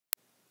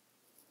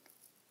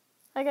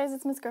Hi guys,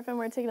 it's Ms. Griffin.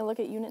 We're taking a look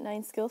at Unit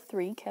 9, Skill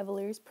 3,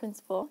 Cavalier's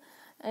Principle.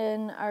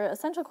 And our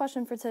essential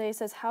question for today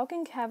says, how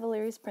can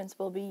Cavalier's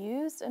Principle be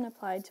used and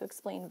applied to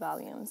explain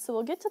volumes? So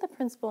we'll get to the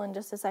principle in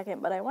just a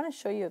second, but I want to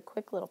show you a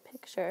quick little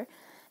picture.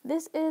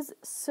 This is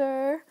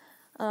Sir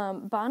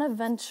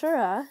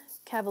Bonaventura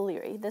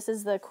Cavalieri. This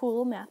is the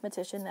cool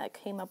mathematician that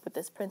came up with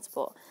this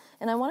principle.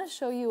 And I want to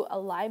show you a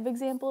live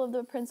example of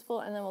the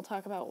principle, and then we'll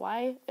talk about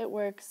why it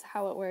works,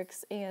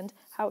 and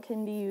how it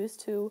can be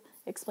used to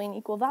explain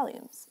equal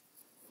volumes.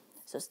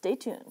 So stay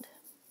tuned.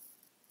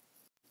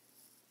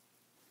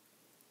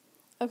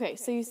 Okay,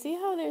 so you see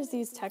how there's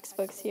these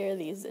textbooks here,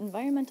 these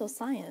environmental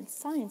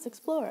science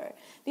explorer.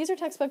 These are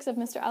textbooks of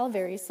Mr.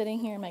 Cavalieri sitting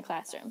here in my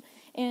classroom.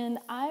 And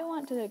I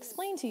want to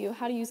explain to you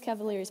how to use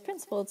Cavalieri's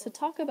principle to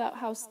talk about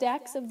how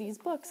stacks of these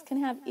books can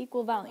have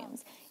equal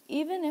volumes,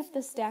 even if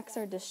the stacks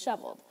are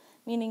disheveled,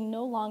 meaning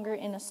no longer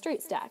in a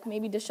straight stack,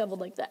 maybe disheveled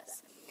like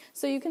this.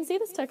 So you can see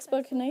this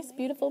textbook, nice,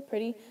 beautiful,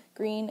 pretty,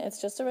 green.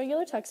 It's just a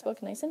regular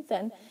textbook, nice and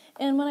thin.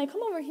 And when I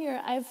come over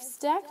here, I've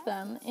stacked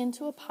them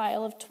into a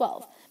pile of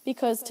 12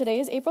 because today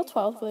is April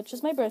 12th, which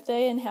is my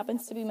birthday and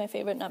happens to be my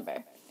favorite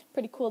number.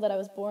 Pretty cool that I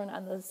was born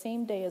on the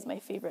same day as my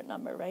favorite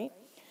number, right?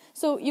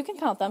 So you can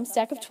count them,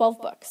 stack of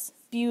 12 books.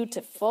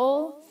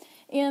 Beautiful.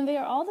 And they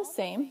are all the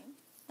same.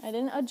 I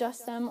didn't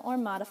adjust them or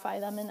modify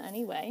them in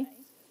any way.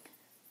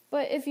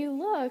 But if you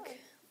look,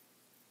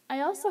 I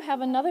also have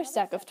another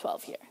stack of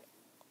 12 here.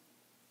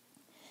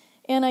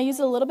 And I used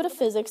a little bit of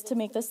physics to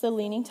make this the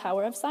Leaning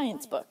Tower of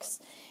Science books.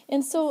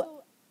 And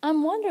so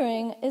I'm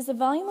wondering, is the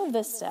volume of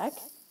this stack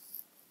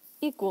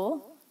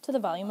equal to the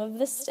volume of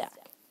this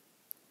stack?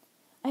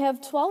 I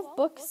have 12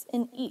 books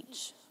in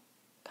each.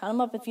 Count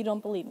them up if you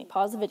don't believe me.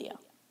 Pause the video.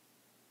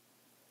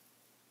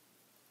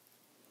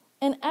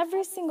 And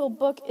every single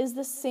book is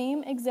the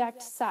same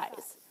exact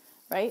size,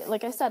 right?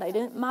 Like I said, I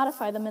didn't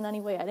modify them in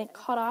any way. I didn't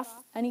cut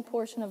off any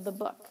portion of the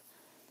book.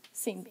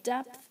 Same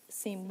depth,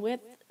 same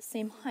width,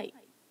 same height.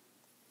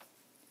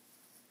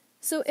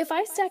 So if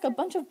I stack a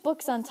bunch of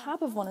books on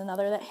top of one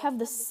another that have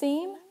the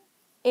same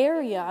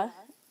area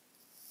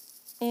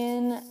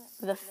in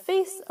the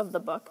face of the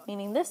book,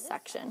 meaning this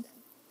section,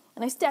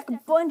 and I stack a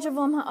bunch of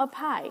them up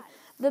high,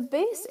 the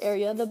base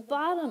area, the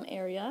bottom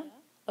area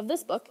of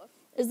this book,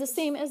 is the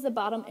same as the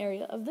bottom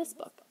area of this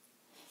book.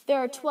 There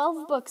are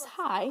 12 books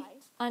high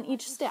on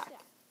each stack.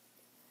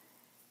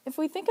 If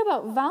we think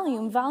about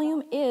volume,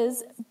 volume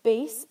is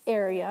base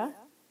area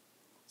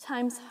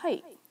times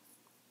height.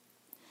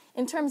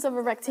 In terms of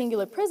a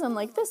rectangular prism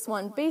like this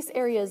one, base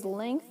area is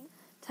length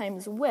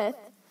times width,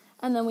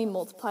 and then we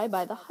multiply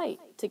by the height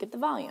to get the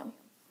volume.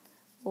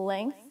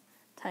 Length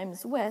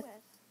times width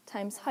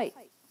times height.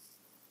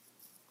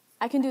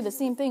 I can do the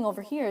same thing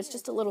over here, it's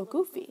just a little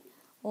goofy.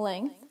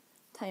 Length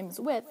times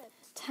width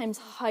times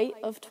height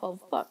of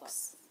 12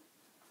 books.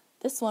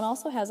 This one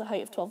also has a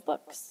height of 12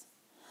 books.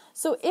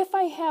 So if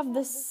I have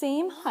the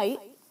same height,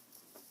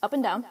 up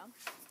and down,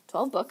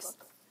 12 books,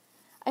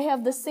 I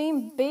have the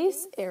same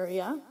base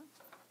area,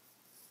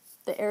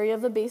 the area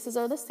of the bases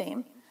are the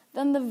same,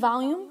 then the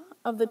volume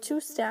of the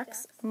two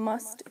stacks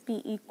must be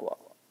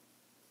equal.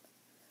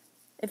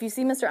 If you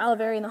see Mr.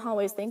 Cavalieri in the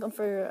hallways, thank him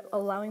for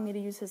allowing me to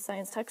use his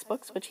science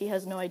textbooks, which he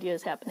has no idea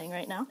is happening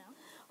right now.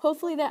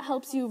 Hopefully that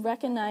helps you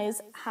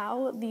recognize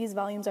how these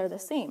volumes are the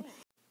same.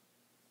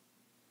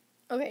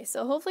 Okay,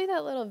 so hopefully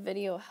that little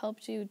video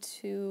helped you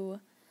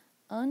to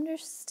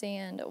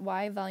understand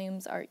why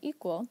volumes are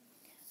equal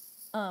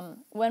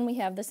when we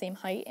have the same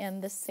height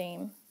and the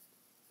same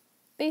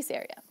base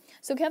area.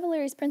 So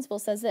Cavalieri's principle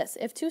says this: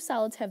 if two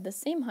solids have the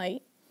same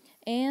height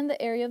and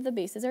the area of the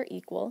bases are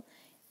equal,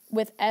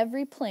 with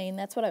every plane,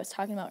 that's what I was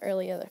talking about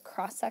earlier, the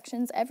cross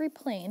sections, every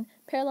plane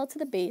parallel to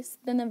the base,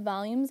 then the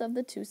volumes of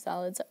the two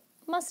solids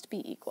must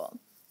be equal.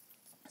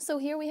 So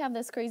here we have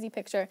this crazy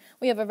picture.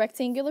 We have a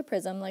rectangular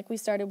prism, like we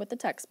started with the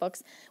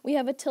textbooks. We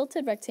have a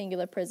tilted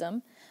rectangular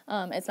prism.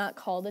 It's not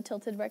called a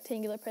tilted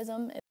rectangular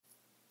prism.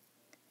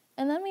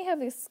 And then we have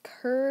this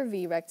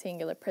curvy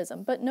rectangular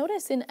prism. But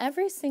notice in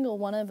every single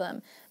one of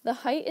them, the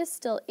height is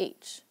still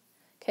h.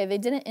 Okay, they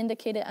didn't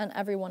indicate it on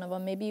every one of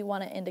them. Maybe you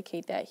want to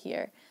indicate that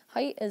here.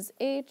 Height is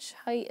h,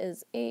 height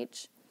is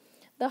h.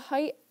 The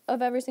height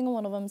of every single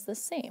one of them is the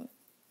same.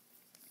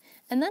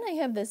 And then I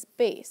have this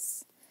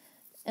base.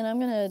 And I'm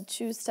going to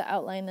choose to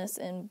outline this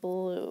in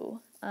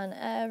blue on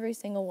every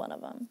single one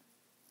of them.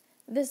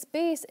 This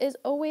base is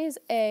always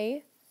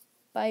A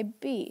by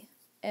B,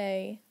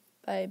 A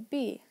by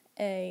B,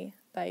 A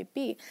by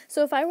B.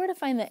 So if I were to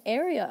find the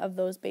area of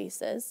those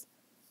bases,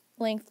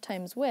 length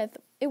times width,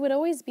 it would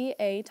always be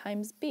A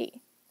times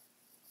B.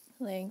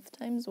 Length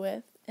times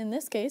width, in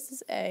this case,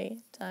 is A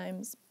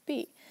times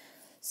B.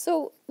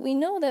 So we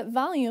know that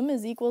volume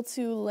is equal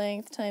to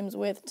length times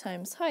width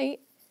times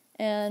height,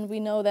 and we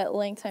know that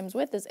length times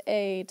width is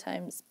A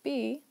times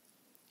B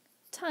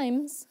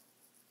times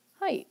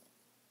height.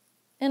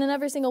 And in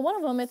every single one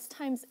of them, it's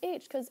times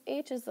h, because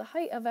h is the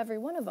height of every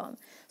one of them.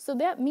 So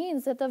that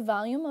means that the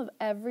volume of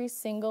every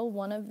single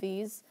one of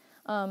these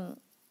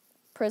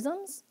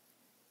prisms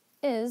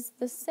is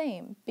the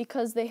same,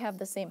 because they have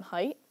the same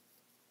height,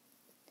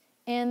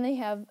 and they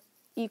have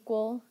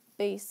equal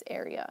base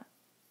area.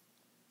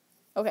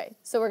 Okay,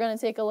 so we're going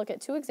to take a look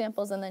at 2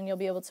 examples and then you'll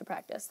be able to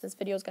practice. This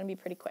video is going to be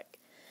pretty quick.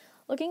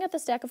 Looking at the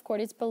stack of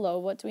quarters below,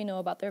 what do we know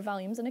about their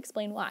volumes and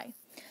explain why?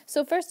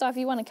 So first off,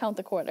 you want to count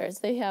the quarters.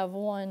 They have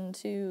 1,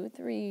 2,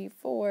 3,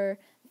 4,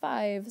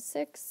 5,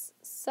 6,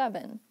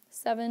 7.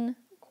 7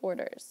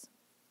 quarters.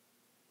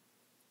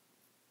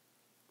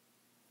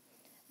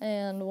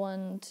 And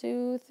 1,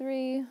 2,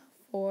 3,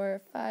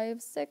 4,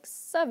 5, 6,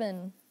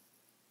 7.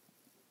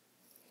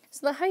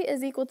 So the height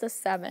is equal to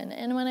 7.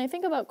 And when I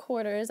think about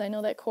quarters, I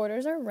know that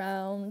quarters are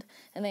round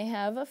and they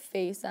have a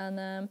face on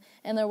them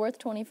and they're worth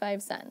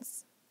 25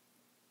 cents.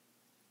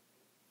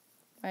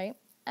 Right?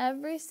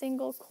 Every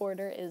single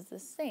quarter is the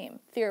same,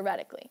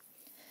 theoretically.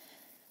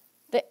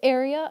 The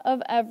area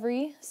of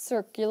every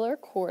circular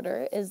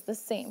quarter is the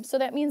same. So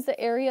that means the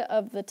area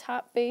of the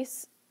top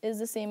base is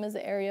the same as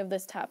the area of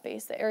this top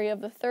base. The area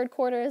of the third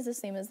quarter is the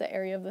same as the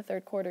area of the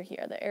third quarter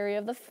here. The area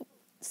of the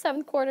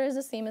 7th quarter is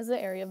the same as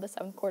the area of the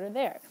 7th quarter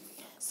there.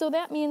 So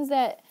that means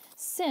that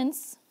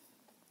since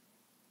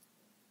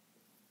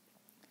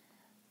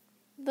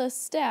the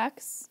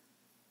stacks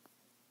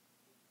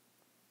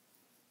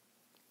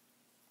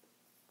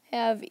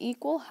have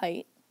equal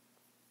height,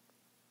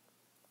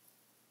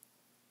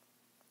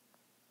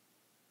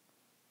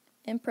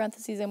 in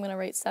parentheses I'm going to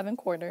write 7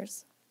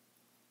 quarters,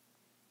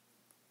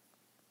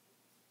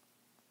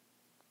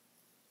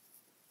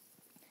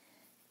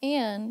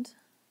 and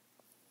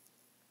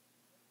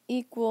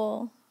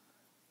equal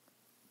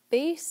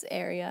base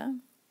area,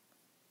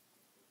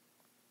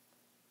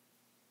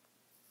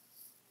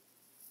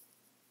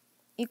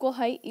 equal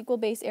height, equal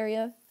base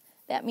area,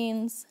 that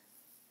means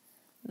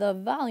the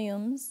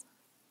volumes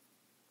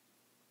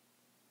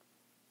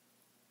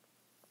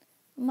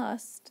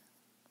must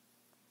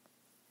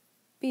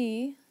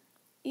be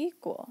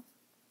equal.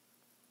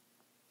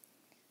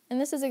 And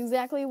this is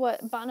exactly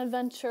what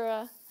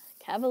Bonaventura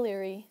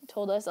Cavalieri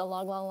told us a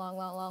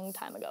long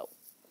time ago.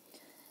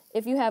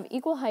 If you have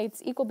equal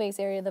heights, equal base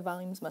area, the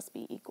volumes must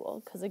be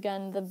equal. Because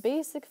again, the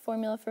basic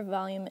formula for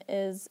volume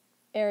is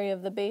area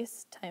of the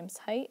base times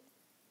height.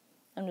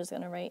 I'm just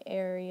going to write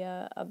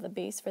area of the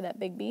base for that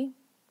big B.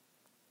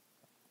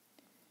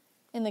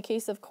 In the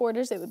case of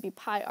quarters, it would be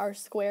pi r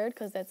squared,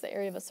 because that's the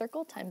area of a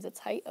circle, times its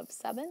height of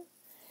 7.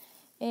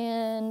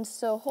 And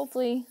so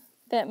hopefully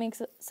that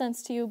makes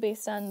sense to you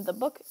based on the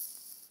book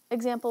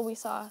example we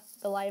saw,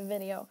 the live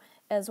video,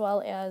 as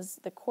well as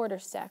the quarter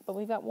stack. But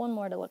we've got one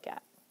more to look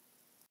at.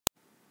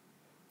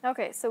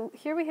 Okay, so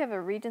here we have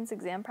a Regents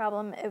exam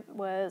problem. It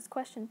was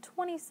question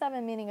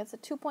 27, meaning it's a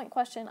 2-point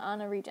question on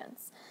a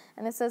Regents.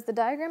 And it says the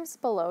diagrams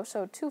below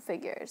show 2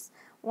 figures.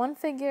 One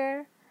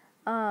figure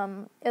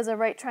is a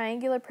right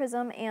triangular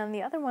prism, and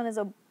the other one is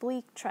a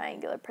oblique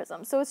triangular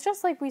prism. So it's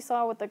just like we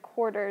saw with the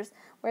quarters,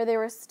 where they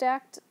were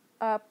stacked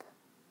up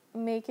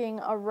making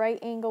a right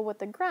angle with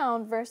the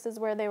ground versus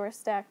where they were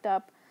stacked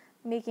up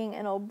making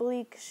an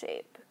oblique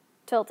shape,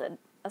 tilted,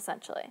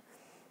 essentially.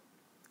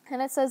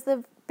 And it says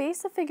the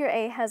base of figure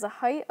A has a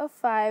height of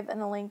 5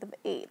 and a length of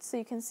 8. So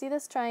you can see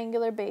this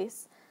triangular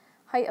base,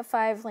 height of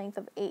 5, length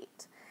of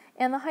 8.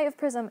 And the height of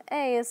prism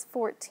A is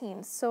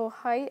 14, so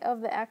height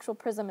of the actual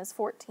prism is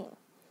 14.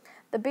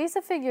 The base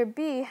of figure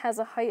B has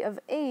a height of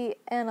 8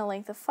 and a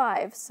length of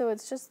 5, so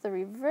it's just the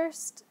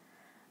reversed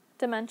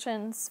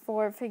dimensions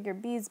for figure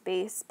B's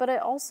base, but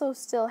it also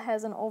still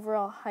has an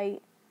overall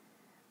height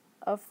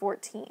of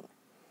 14.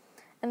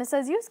 And it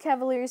says, use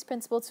Cavalieri's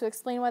principle to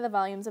explain why the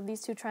volumes of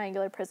these 2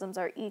 triangular prisms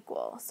are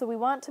equal. So we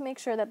want to make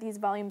sure that these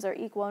volumes are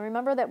equal. And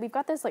remember that we've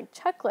got this like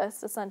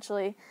checklist,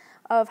 essentially,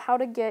 of how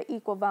to get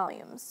equal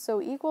volumes.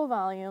 So equal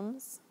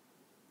volumes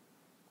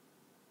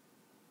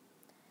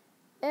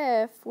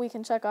if we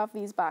can check off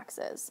these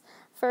boxes.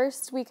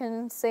 First, we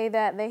can say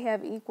that they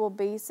have equal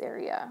base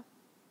area.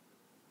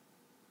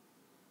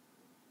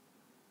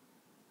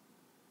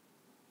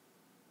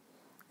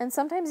 And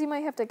sometimes you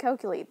might have to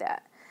calculate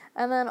that.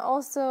 And then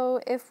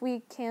also if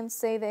we can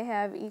say they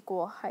have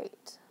equal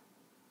height.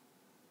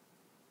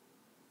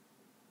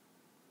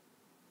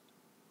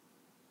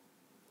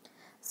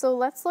 So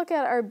let's look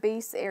at our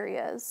base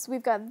areas.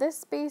 We've got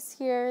this base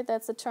here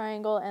that's a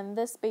triangle and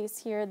this base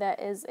here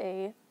that is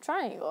a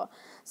triangle.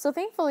 So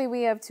thankfully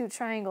we have 2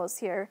 triangles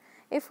here.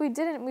 If we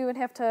didn't, we would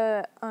have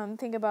to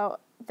think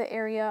about the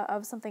area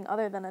of something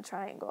other than a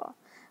triangle.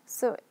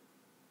 So,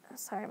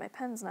 sorry, my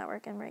pen's not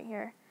working right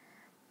here.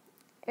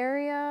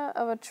 Area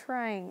of a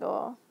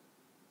triangle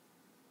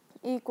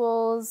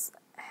equals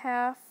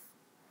half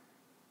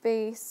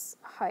base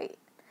height.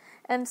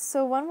 And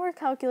so when we're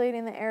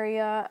calculating the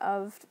area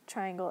of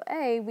triangle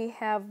A, we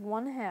have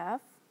 1/2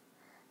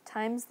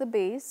 times the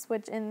base,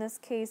 which in this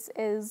case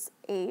is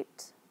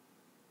 8,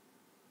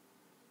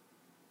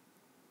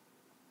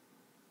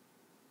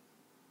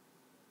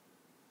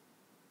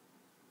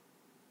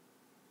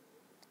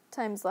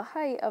 times the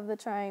height of the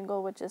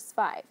triangle, which is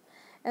 5.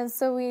 And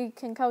so we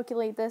can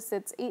calculate this,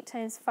 it's 8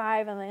 times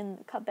 5, and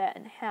then cut that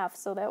in half,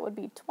 so that would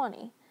be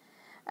 20.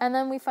 And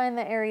then we find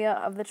the area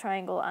of the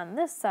triangle on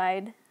this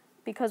side,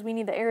 because we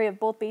need the area of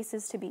both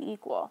bases to be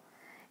equal.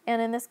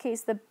 And in this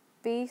case, the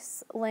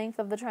base length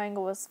of the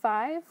triangle was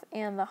 5,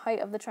 and the height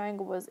of the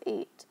triangle was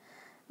 8.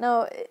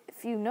 Now,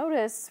 if you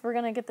notice, we're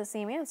going to get the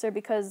same answer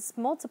because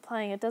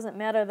multiplying, it doesn't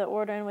matter the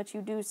order in which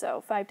you do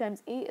so. 5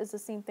 times 8 is the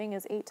same thing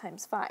as 8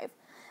 times 5.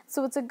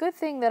 So it's a good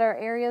thing that our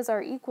areas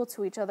are equal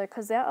to each other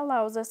because that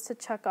allows us to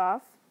check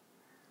off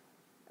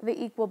the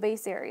equal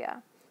base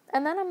area.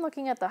 And then I'm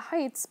looking at the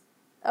heights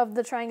of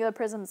the triangular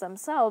prisms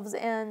themselves,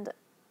 and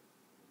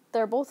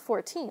they're both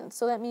 14,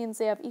 so that means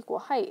they have equal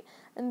height,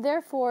 and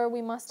therefore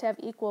we must have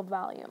equal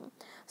volume.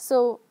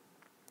 So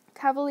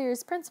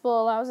Cavalier's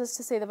principle allows us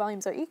to say the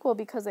volumes are equal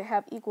because they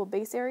have equal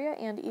base area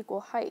and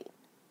equal height.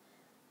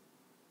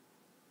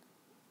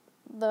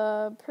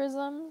 The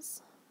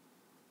prisms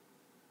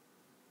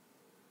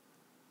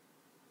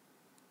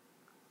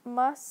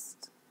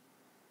must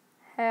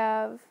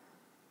have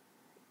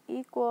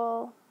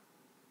equal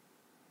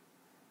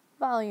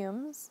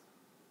volumes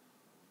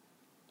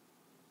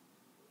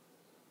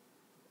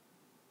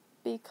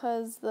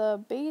because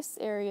the base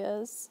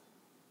areas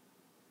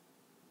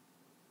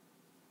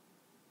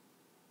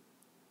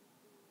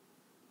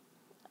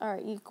are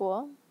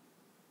equal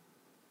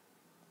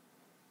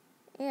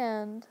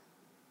and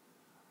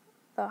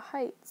the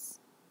heights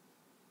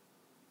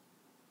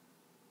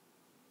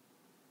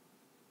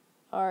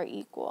are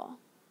equal.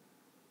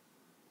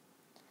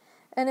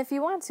 And if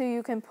you want to,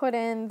 you can put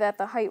in that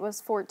the height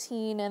was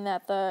 14 and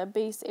that the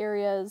base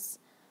areas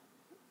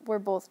were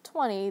both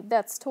 20.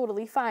 That's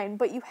totally fine,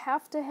 but you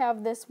have to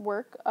have this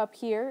work up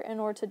here in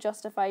order to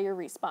justify your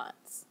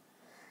response.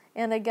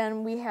 And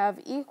again, we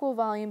have equal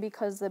volume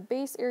because the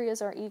base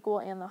areas are equal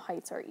and the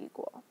heights are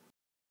equal.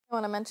 What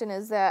I want to mention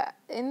is that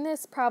in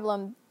this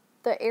problem,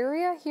 the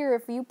area here,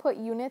 if you put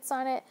units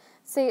on it,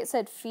 say it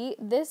said feet,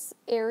 this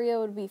area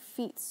would be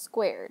feet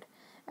squared.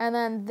 And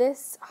then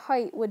this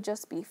height would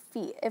just be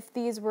feet if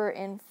these were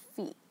in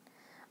feet.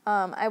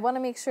 I want to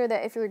make sure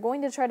that if you're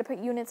going to try to put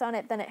units on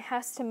it, then it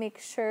has to make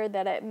sure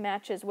that it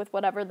matches with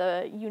whatever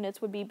the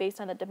units would be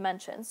based on the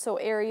dimensions. So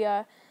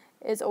area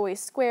is always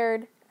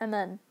squared, and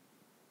then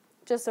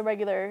just a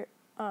regular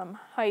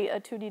height, a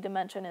 2D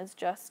dimension, is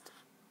just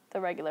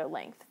the regular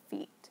length,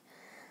 feet.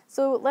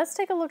 So let's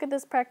take a look at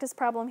this practice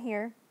problem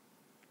here.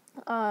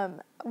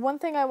 One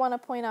thing I want to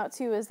point out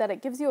too is that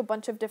it gives you a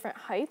bunch of different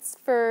heights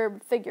for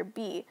figure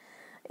B.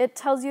 It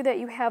tells you that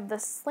you have the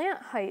slant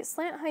height.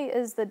 Slant height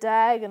is the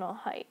diagonal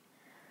height.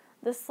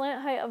 The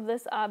slant height of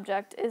this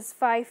object is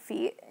 5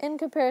 feet in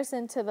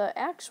comparison to the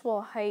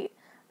actual height,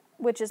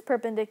 which is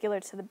perpendicular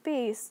to the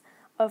base,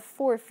 of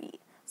 4 feet.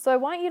 So I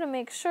want you to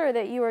make sure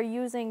that you are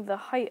using the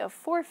height of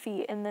 4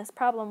 feet in this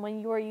problem when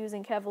you are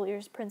using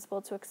Cavalier's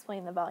principle to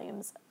explain the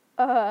volumes,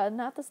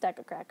 not the stack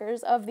of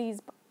crackers, of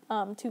these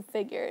two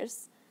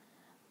figures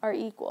are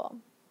equal.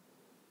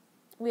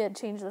 We had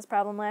changed this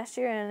problem last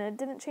year and it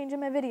didn't change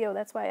in my video.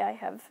 That's why I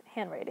have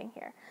handwriting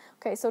here.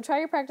 Okay, so try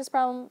your practice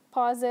problem,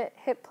 pause it,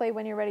 hit play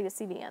when you're ready to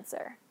see the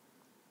answer.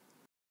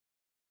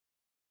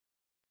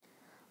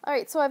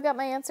 Alright, so I've got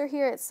my answer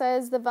here. It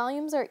says the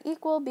volumes are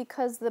equal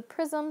because the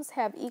prisms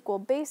have equal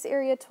base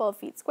area, 12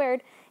 feet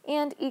squared,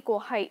 and equal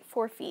height,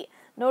 4 feet.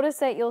 Notice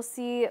that you'll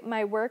see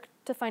my work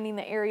to finding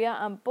the area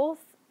on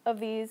both of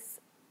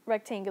these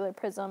rectangular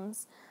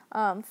prisms.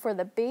 For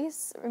the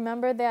base,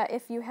 remember that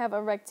if you have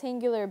a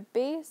rectangular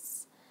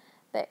base,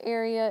 the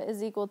area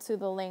is equal to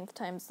the length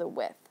times the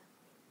width.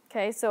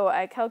 Okay, so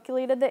I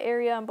calculated the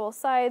area on both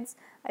sides.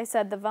 I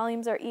said the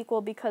volumes are equal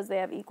because they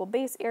have equal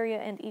base area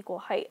and equal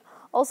height.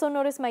 Also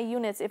notice my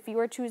units. If you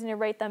are choosing to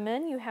write them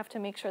in, you have to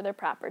make sure they're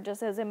proper,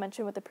 just as I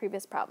mentioned with the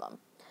previous problem.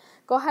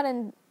 Go ahead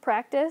and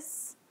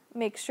practice.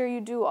 Make sure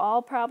you do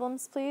all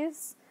problems,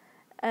 please,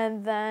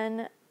 and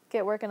then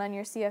get working on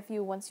your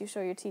CFU once you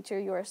show your teacher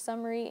your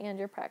summary and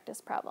your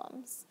practice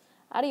problems.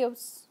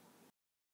 Adios.